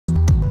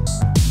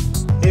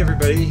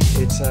everybody,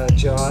 it's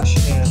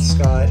Josh and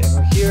Scott, and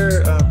we're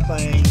here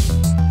playing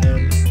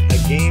a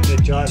game that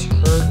Josh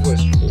heard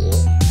was cool,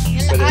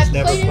 but has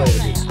never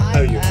played it.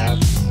 Oh, you have?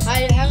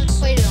 I haven't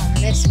played it on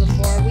this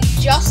before. We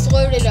just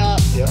loaded up.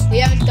 Yep. We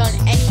haven't done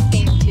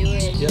anything to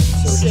it. Yep,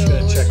 so we're just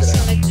going to check it out.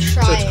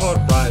 So it's it. called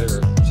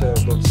Rider, so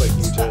it looks like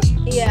you just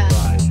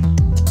ride.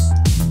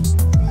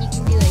 And you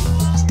can do like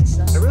loops and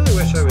stuff. I really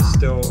wish I was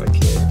still a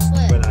kid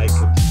when I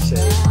could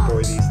say,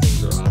 boy, these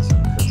things are awesome.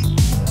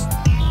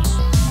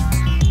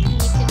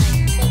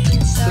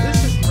 So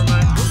this is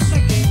what's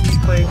that game you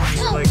played when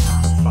you were like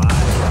 5, I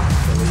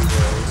believe,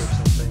 or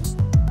something?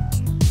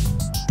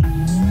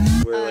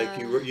 Where like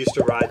you used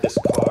to ride this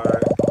car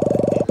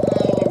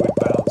and you would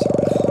bounce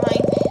around.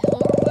 Climb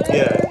hill or whatever?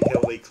 Yeah,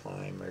 hilly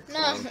climb or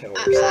climb hill or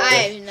something. I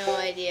have no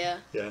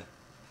idea. Yeah.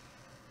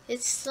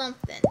 It's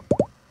something.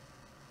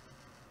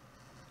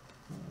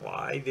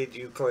 Why did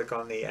you click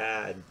on the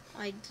ad?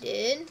 I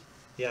did?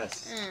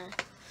 Yes.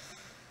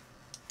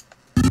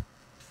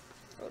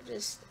 We'll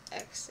just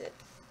exit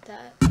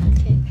that.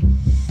 Okay.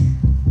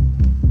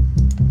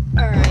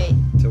 Alright.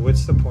 So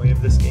what's the point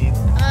of this game?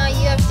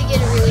 You have to get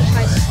a really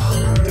high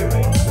speed.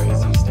 Doing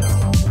crazy stuff.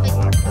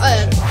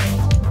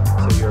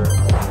 So you're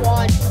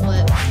quad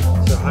flip.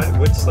 So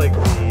what's like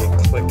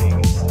the clicking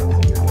and stuff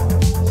that you're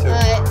doing? So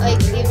like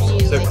gives you.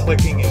 So like,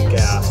 clicking and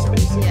gas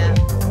basically. Yeah.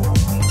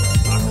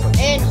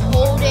 And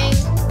holding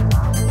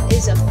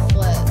is a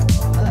flip.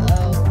 I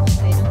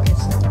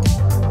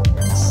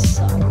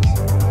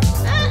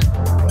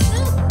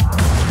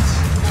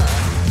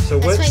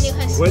don't get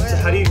that sucks. So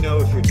how do you know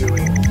if you're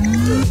doing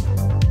good?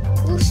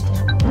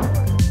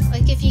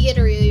 Like if you get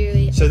a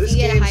really So this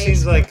game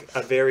seems like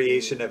a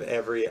variation of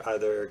every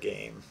other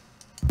game.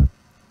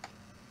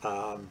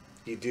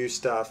 You do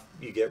stuff,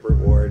 you get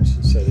rewards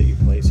so that you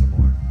play some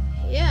more.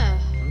 Yeah.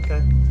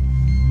 Okay.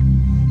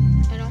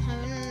 I don't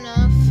have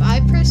enough.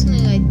 I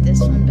personally like this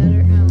one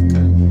better.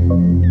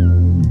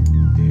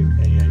 Do you have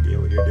any idea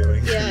what you're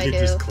doing? Yeah, I you do.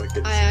 Just click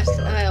it.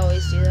 I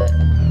always do that.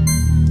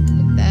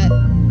 Like that.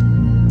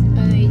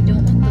 I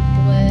don't want the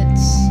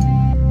blitz.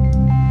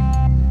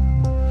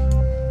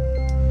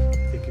 I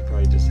think you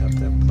probably just have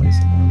to play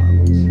some more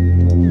levels.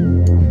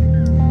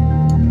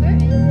 Where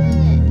is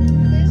it?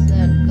 Where's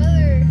that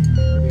other?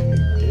 What are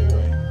you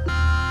doing?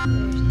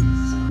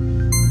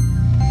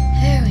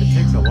 There we go. It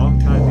takes a long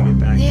time to get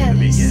back to the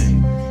beginning.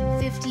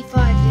 55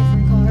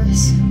 different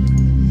cars.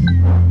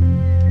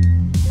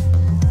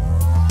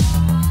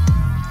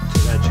 So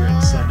that's your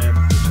incentive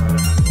to try to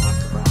unlock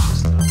a bunch of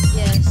stuff.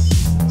 Yes.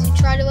 To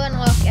try to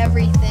unlock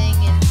everything.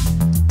 And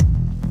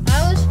I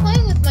was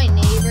playing with my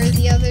neighbor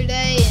the other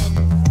day, and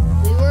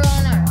we were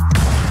on our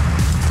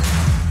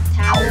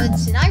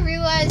tablets, and I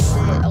realized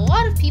that a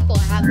lot of people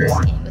have this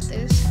game, but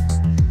there's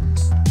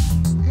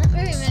not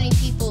very many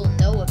people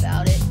know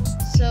about it.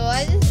 So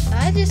I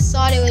just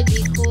thought it would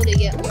be cool to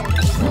get more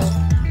people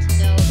to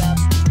know about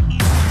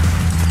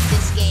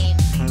this game.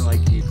 Kind of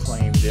like you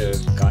claim to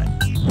have gotten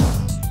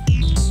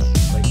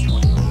like 20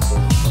 people to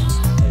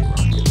play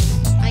Rocket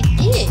League. I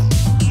did.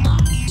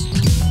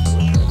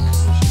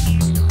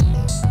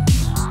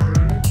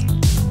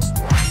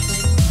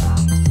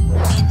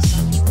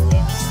 Some people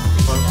gave me some.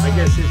 Well, I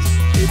guess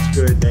it's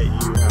good that you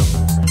have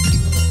more friends.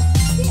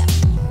 Yeah.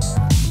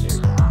 There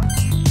you go.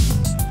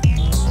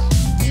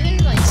 Even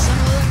like some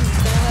of them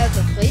don't have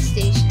the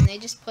PlayStation, they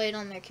just play it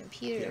on their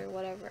computer or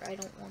whatever. I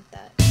don't want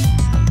that.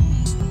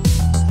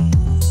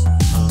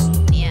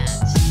 Yeah.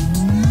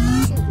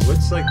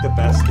 What's like the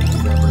best thing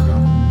you've ever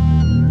done?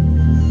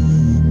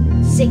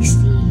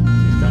 60.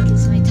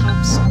 It's my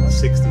top score.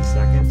 60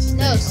 seconds?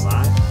 No. Staying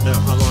alive? No,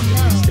 how long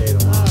have you stayed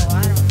alive? Oh,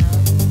 I don't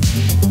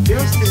know.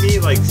 Feels to me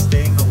like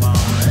staying alive,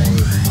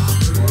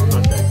 well,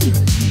 not that good.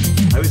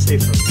 I would say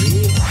for me,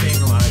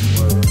 staying alive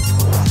more than 20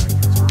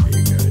 seconds would be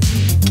good.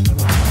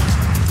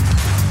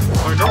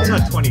 Or no, it's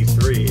not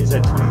 23. Is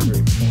that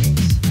 23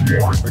 points?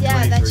 Or Yeah,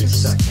 23 that's your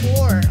seconds?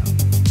 score.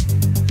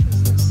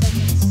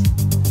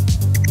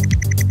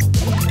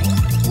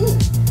 Ooh,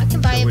 I can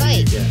buy So a what do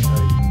you bike. get? Oh,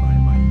 you can buy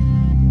a bike.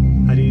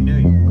 How do you know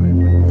you can buy a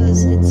bike? Because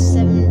it's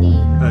 70.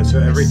 Oh, so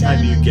every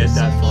time you get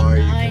that far,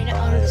 you 79 can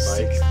out buy of a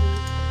 60. bike?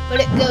 But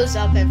it goes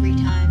up every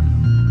time.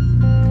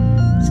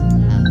 So I'm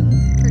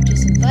gonna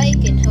purchase a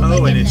bike and hope I Oh,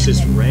 get and it's that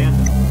just bike.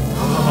 random.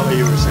 Oh,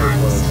 you were so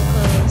close. So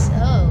close.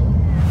 Oh.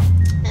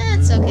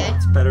 It's okay.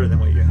 It's better than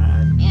what you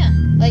had. Yeah.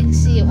 Like,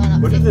 see, it went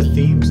up What do 50. the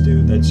themes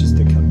do? That's just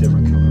a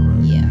different color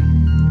road. Yeah.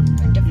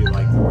 Or different You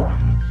like the one you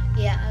have?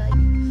 Yeah, I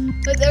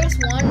like. But there's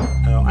one.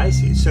 Oh, I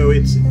see. So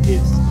it's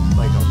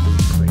like a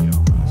loot crate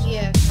almost.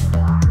 Yeah.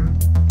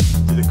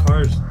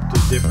 Do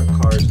different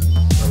cars,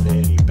 are they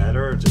any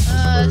better? Or just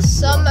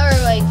Some are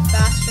like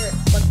faster at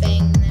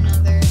flipping than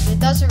others. It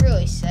doesn't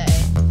really say.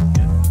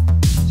 Yeah.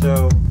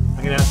 So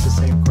I'm gonna ask the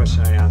same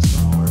question I asked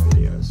in all our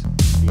videos.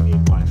 Do you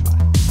need Wi-Fi?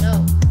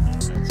 No.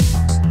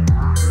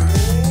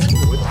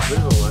 What do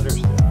the letters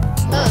do?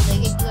 Oh, they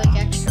get you like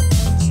extra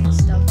points and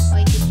stuff.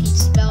 Like if you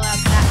spell out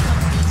that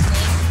company's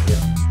name.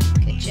 Yeah.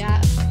 Good job.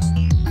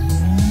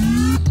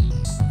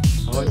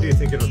 How long do you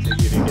think it'll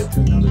take you to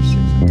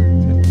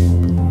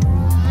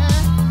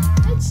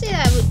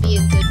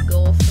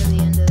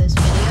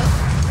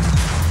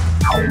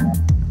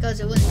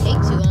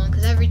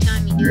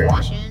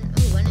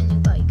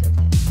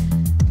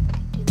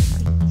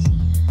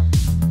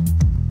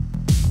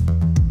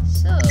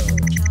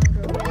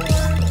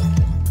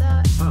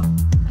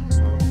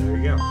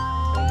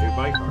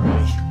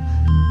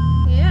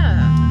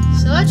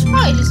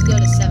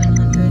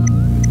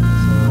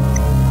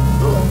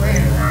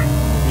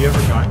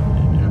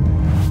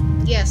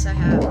Yes, I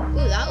have.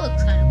 Ooh, that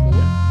looks kind of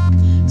cool.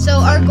 So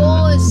our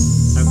goal is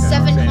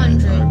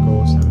 700. Our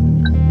goal is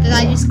 700. Because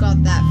I just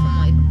got that from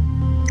like.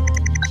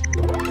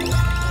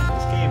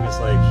 This game is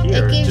like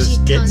here. It gives just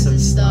you get tons some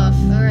of stuff.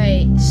 All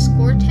right,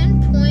 score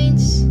 10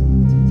 points. 2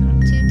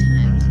 times.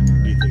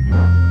 Do you think you can do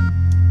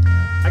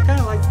it? I kind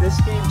of like this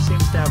game.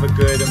 Seems to have a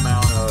good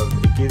amount of.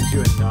 It gives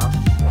you enough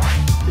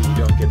that you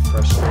don't get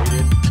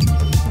frustrated.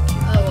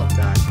 Oh,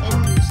 Back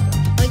and do stuff.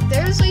 like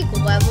there's like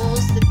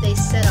levels that they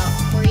set up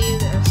for you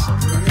that are so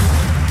fun. It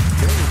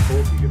would be cool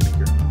if you could make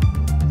your own.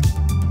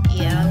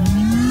 Yeah, that would be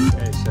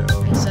cool. Okay, so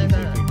Yes, I you got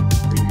think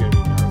are you gonna be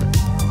nervous?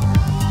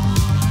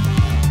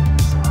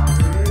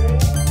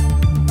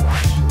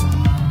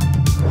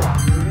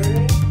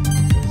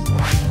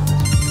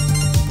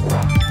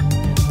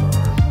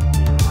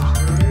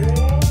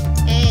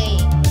 Hey.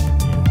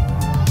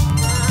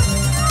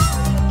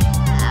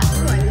 Yeah,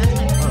 ooh, I got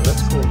that. Oh,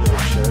 that's cool that it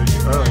shows you.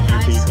 Oh, and you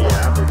beat the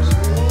average. Oh,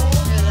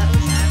 that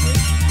was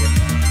average.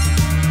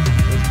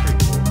 That's pretty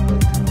cool.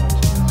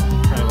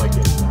 Kind of like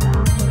it.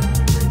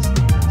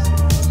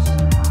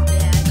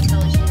 Yeah, I can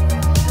totally see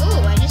where.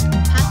 Ooh, I just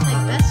passed my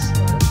best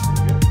score.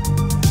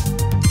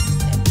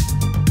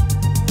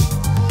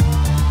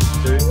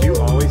 So do you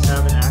always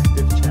have an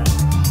active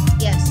challenge?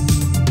 Yes.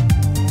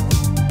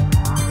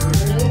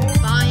 No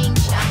buying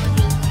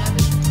challenges whenever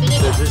you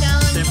finish So is a this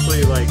challenge.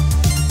 simply like,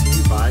 can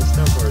you buy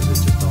stuff or is it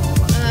just all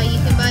about You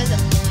can buy the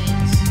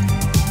coins.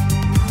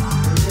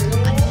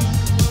 I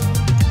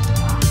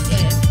think.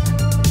 Yeah.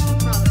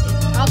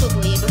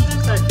 Probably.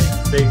 Sometimes I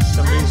think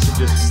somebody should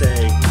just say,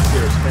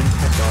 here, spend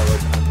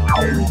 $10, unlock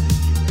everything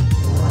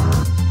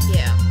you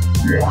Yeah.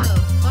 Oh,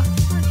 fuck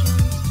 4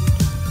 gems.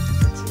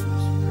 That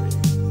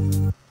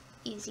seems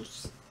Easy.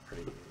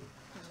 pretty easy.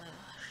 Oh my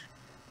gosh.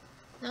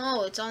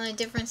 No, it's on a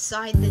different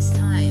side this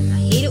time. I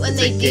hate it when It's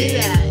they a do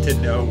game that. to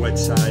know what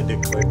side to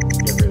click to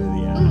get rid of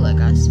the ad. Ooh, I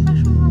got a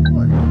special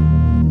reward.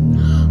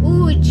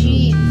 Ooh, a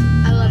Jeep.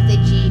 I love the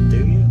Jeep. Do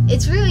you?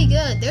 It's really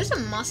good. There's a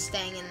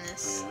Mustang in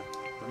this. Yeah.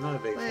 I'm not a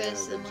big Where fan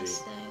is of the the Jeep.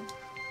 Mustang?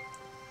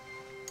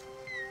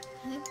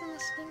 I think the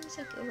Mustang is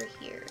like over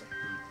here.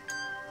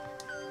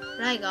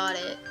 But I got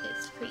it.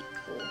 It's pretty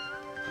cool. I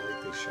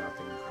like the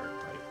shopping cart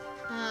bike.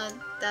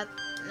 That,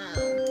 no.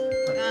 Oh, I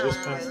you don't just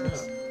know passed where it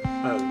this- up.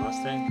 Oh, the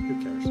Mustang? Who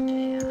cares? Yeah.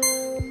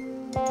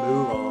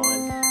 Move on.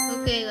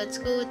 Okay, let's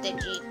go with the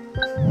Jeep.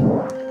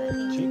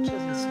 Jeep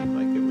doesn't seem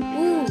like it would be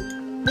Ooh,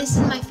 good. this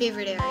is my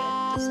favorite area.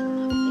 This is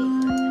my favorite.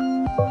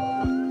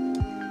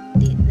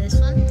 This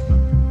one?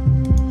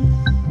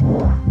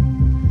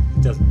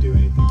 It doesn't do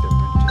anything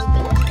different. Just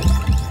Open it.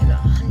 I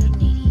got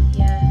 180.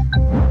 Yeah.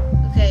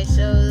 Okay,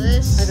 so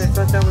this. I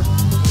thought that was.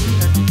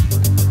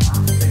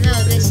 No,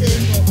 this is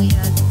what we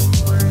had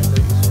before.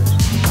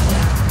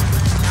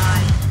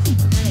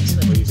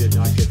 Well, you did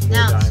not get 4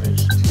 Now it's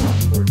diamonds.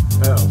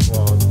 Oh,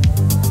 well,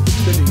 it's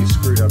good that you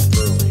screwed up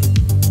early.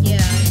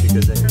 Yeah.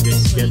 Because then you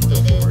didn't get the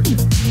 4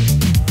 gems.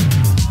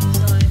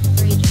 So I have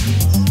 3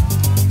 gems.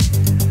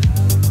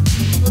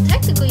 Well,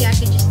 technically, I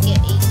could just get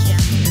 8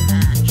 gems in a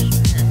match, and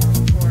then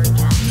 4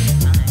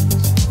 gems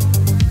times.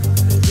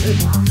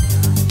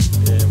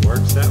 It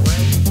works that way?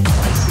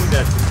 I see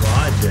that's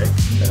logic,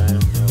 but I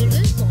don't know. It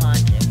is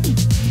logic.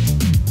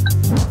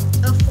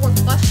 Oh, 4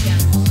 plus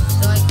gems.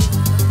 So I can,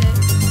 okay.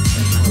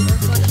 There's my 4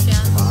 plus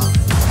gems.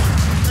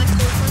 My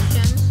 4 plus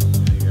gems.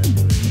 Now you gotta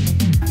do it.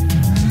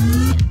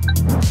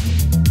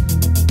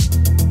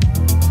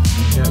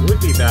 Yeah, it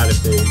would be bad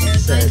if they There's my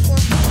said. 4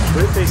 plus gems.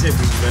 What if they said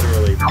we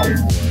literally pay for it?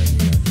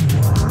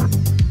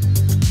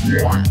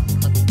 Yeah.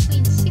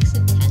 Between 6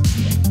 and 10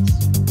 gems.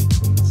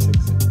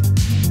 6 and 10.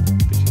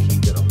 But you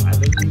can't get 11 of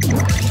these.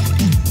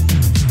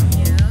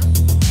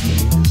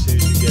 Yeah. As soon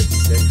as you get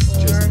 6,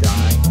 just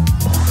die.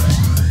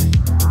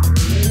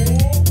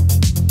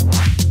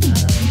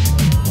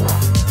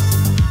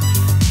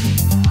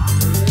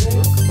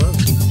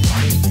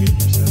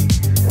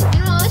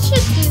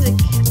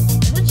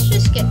 Let's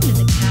just get to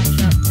the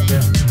catch-up thing,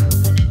 Yeah. and then we'll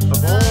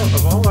finish.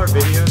 Of all our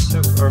videos,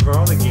 or of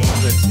all the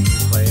games I've seen you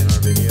play in our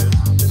videos,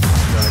 this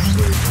is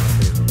actually my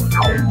favorite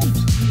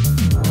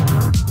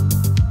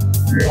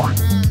one.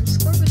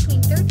 Score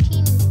between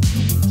 13 and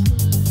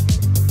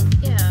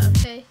 18. Yeah,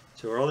 okay.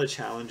 So are all the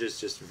challenges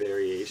just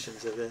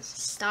variations of this?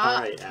 Stop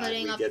Alright, ad,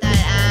 putting we up get that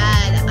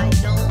ad. I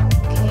don't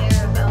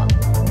care about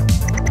anime.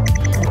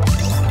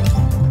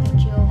 Bet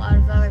you a lot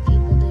of other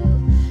people do.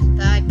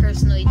 But I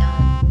personally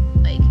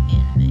don't like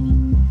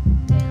anime.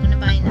 Okay, I'm gonna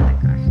buy another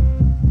car.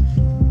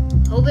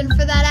 Hoping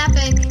for that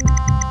epic.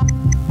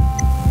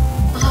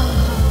 Oh.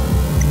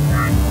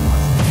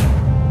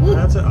 Ooh, I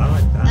like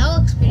that. that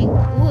looks pretty.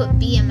 Ooh, a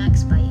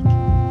BMX bike.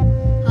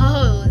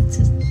 Oh, it's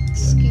a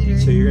scooter.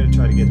 So you're gonna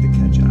try to get the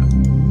catch-up.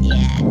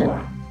 Yeah.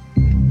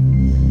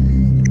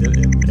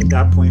 At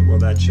that point, will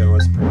that show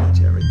us pretty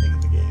much everything in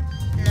the game?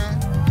 No.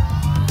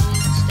 We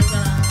still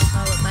gotta unlock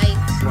all the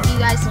bikes. Wow. If you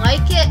guys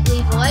like it,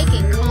 leave a like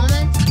and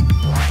comment on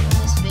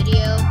this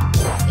video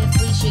if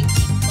we should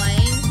keep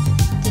playing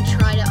to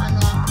try to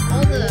unlock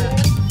all the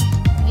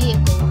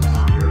vehicles.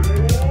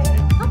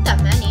 Not that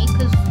many,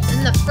 because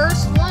in the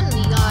first one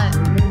we got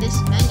this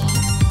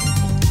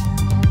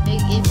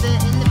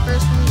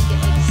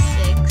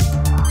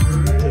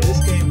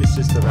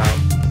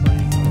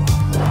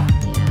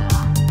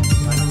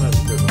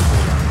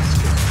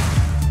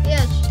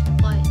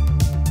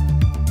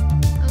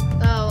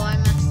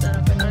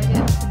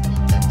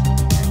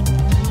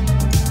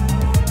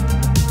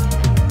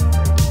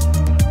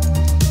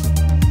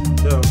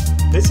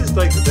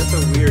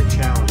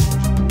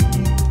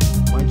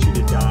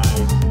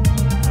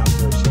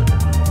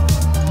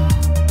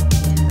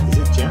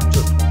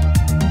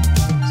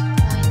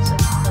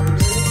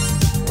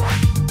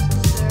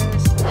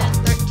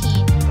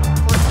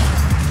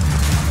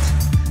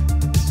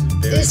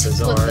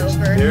flip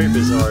over. Very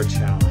bizarre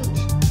challenge.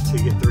 So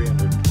you get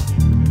 320.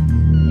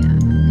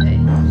 Yeah, okay.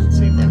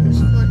 Seems That like was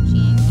enough.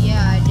 14.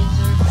 Yeah, I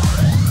deserve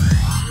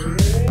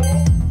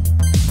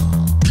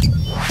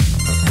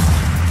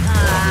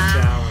The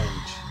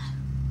challenge.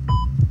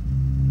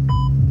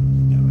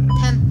 No,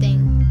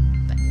 tempting,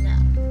 but no.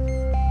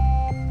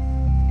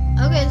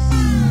 Okay, so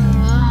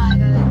I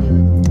gotta do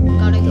it.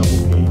 Gotta double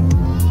get P.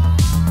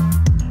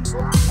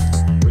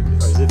 Or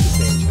is it the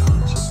same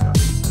challenge? Just got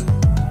reset.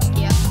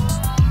 yeah.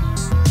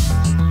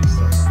 Be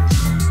stuck on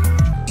this one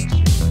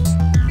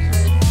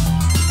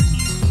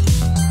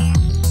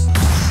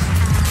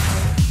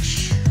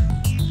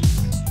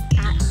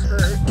That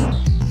hurt.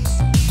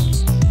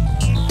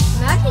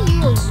 Imagine you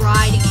were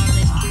riding on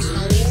this doing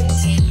all these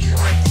insane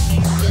tricks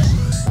and you just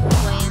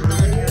land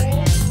on your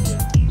head.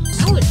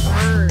 That would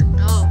hurt.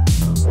 Oh.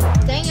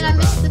 Dang it, I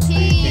missed the You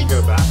P. can't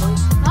go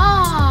backwards?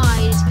 Oh, I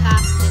just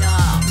passed it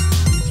up.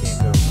 You can't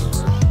go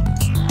forward.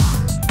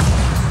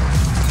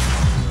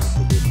 So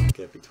you don't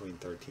get between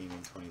 13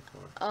 and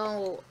 24.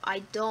 Oh, I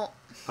don't.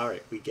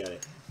 Alright, we get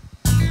it.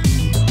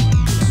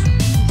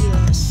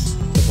 Yes.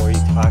 The more you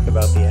talk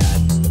about the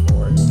ad, the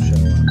more it will show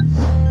up.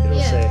 It'll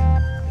Yeah. say, I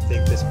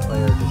think this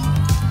player does not.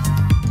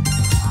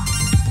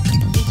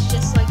 It's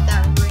just like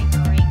that ring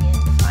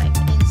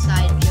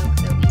inside joke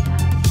that we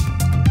have.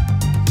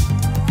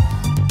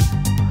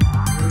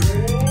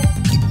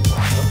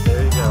 Oh,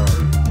 there you go.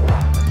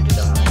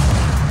 Understand.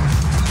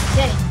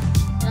 Okay,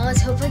 now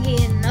let's hope I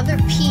get another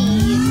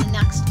P in the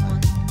next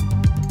one.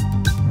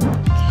 Okay.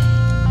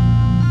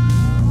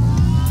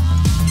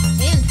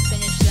 And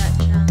finish that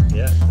challenge.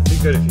 Yeah, it'd be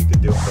good if you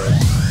could do it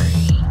first.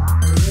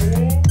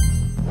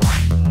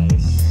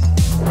 Nice.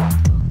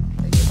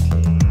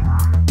 13.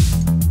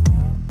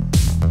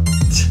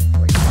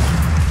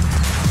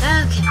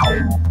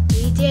 Okay,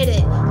 we did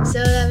it.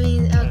 So that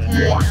means,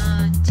 okay,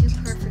 2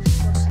 perfect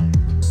flips and 2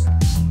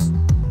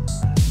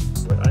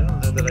 But I don't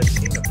know that I've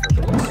seen a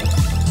perfect one.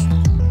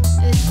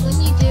 It's when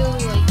you do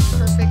like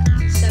perfect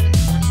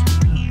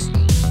 720.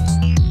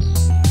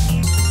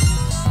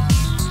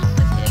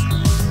 Like did it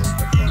come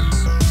over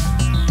before?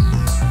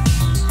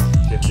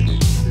 You have to do 2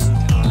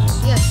 times.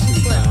 Yeah, 2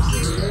 flips. times. You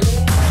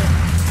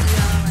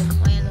gotta like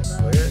land them.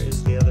 Where is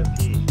the other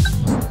P?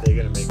 Are they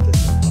gonna make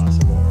this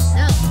impossible?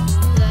 No,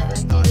 I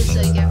do this so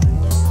you get rid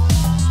of it.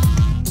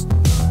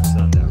 It's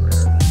not that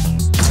rare then.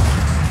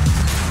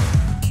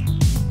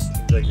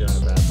 Seems like you're on a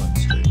bad luck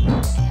streak.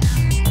 What's going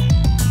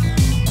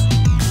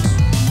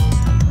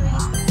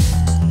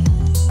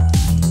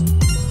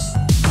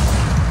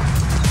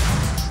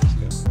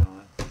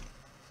on?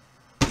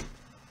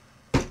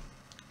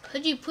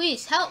 Could you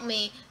please help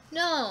me?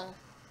 No.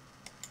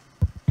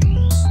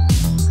 It's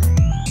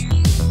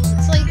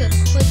like a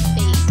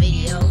clickbait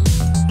video.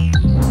 I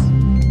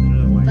don't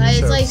know why But you're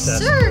it's so like,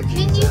 obsessed sir, with can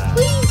these you ads.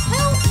 please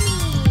help me?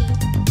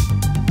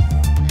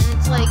 And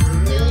it's like,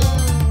 no.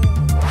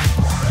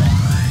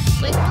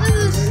 It's like one of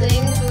those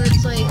things where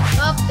it's like,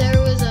 oh, there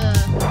was a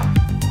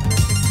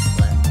perfect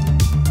flip.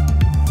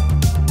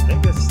 I think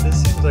this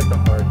seems like a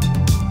hard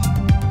challenge.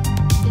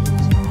 It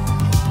is.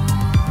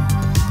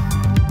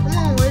 Come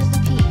on, where's the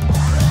P?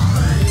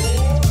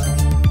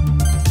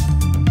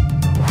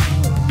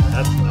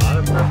 That's not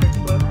a perfect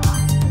flip.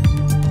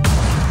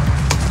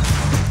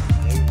 I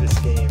think this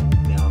game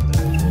now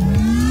knows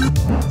related to the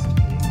last P.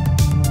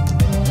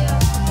 Yeah.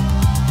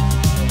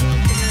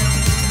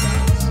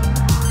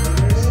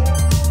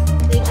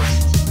 They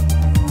just,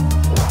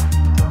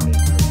 Don't make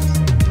purpose.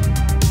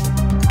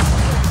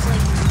 it's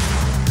like,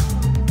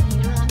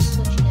 you don't want to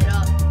switching it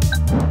up.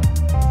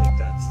 I think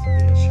that's the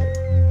issue.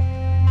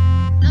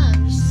 No,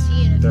 I'm just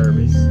seeing if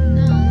Derby. it is.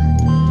 No.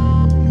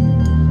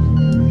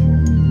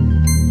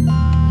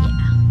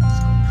 Yeah, let's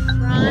go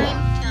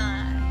prime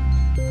time.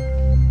 Okay,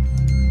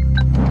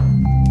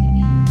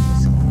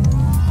 let's go.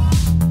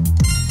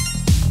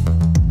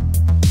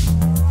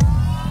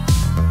 Give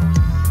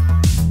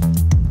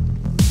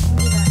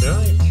me that. There are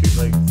only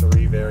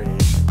 3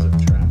 variations of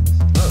tracks.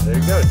 Oh, there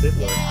you go. It did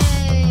work.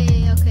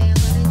 Yay! Okay, I'm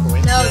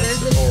gonna. No, there's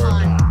Coincidence a or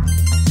con. not?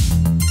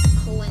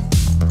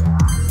 Coincidence.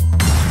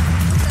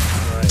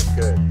 Alright,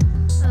 good.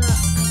 I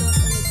don't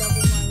want to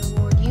double my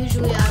reward.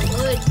 Usually I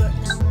would, but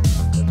now I'm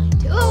not going to.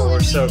 Oh, we're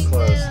and so we did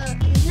close. it.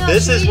 No,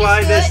 This should is we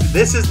why just do it?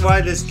 this is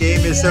why this game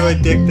Should we is do so it?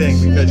 addicting,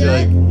 Should we because do you're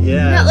it? like,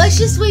 yeah. No, let's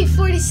just wait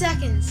 40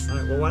 seconds.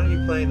 Alright, well, why don't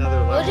you play another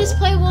level? We'll just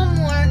play one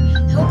more.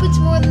 I hope it's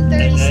more than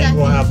 30 and then seconds.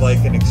 we'll have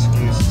like an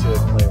excuse to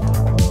play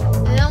one more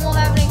level. And then we'll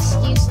have an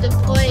excuse to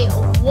play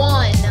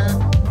one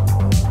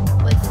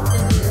with the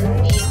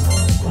new vehicle.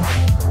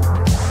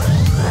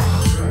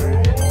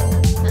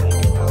 And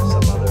you'll have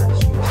some other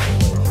excuse to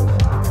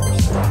play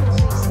for 5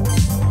 more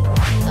seconds.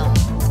 No,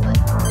 but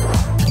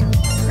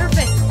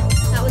perfect.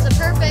 That was a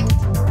perfect.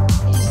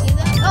 Did you see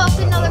that? Oh, it's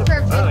another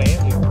perfect. Oh,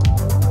 Andy.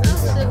 Oh,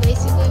 so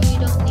basically we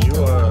don't need You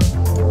to are on a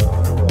roll.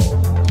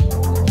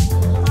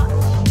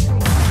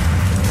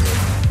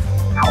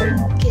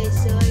 Okay,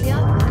 so I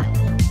got that.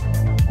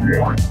 I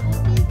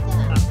did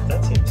that.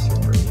 That seems super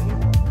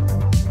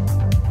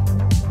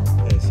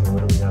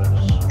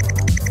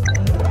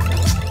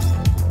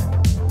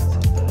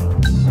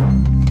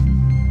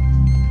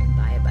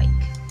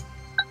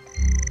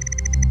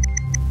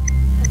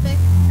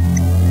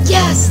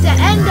the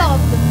end of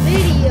the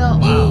video.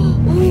 Wow. Ooh,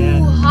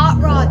 Man.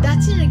 hot rod.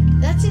 That's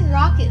in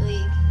Rocket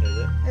League. Is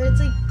it? Or it's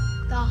like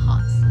the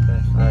hot. Okay.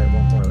 All right,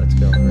 one more. Let's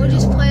go. We'll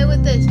just play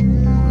with this.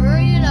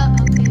 Hurry it up.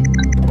 Okay.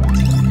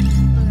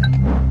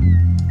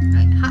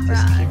 Alright, hot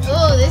Just rod. keeps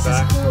Oh, this is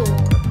back. cool.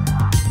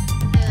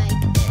 I like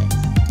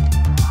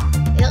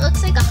this. It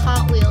looks like a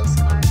Hot Wheels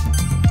car.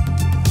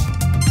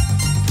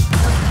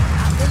 Okay,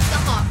 that was the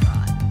hot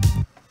rod.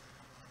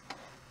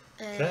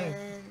 And Okay.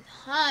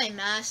 hi,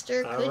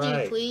 Master. Could you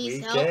Alright, please we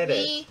help get it.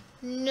 me?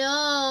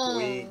 No.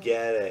 We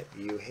get it.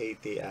 You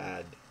hate the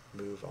ad.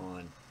 Move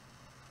on.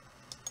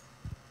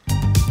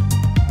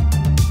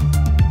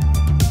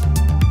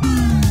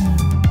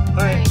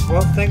 Alright,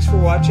 well, thanks for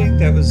watching.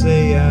 That was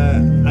a,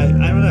 I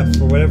don't know,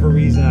 for whatever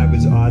reason, I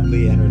was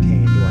oddly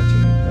entertained watching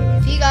you play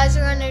that. If you guys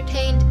are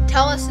entertained,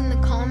 tell us in the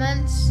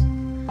comments.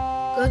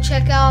 Go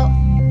check out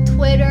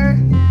Twitter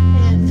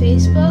and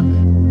Facebook.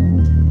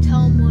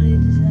 Tell them what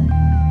it say.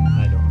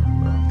 I don't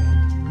remember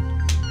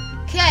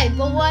offhand. Okay,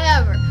 but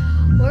whatever.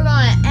 We're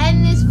gonna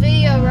end this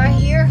video right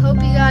here. Hope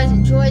you guys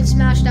enjoyed.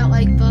 Smash that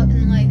like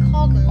button like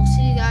Hulk, and we'll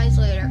see you guys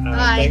later.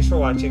 Bye. Thanks for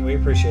watching. We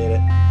appreciate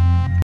it.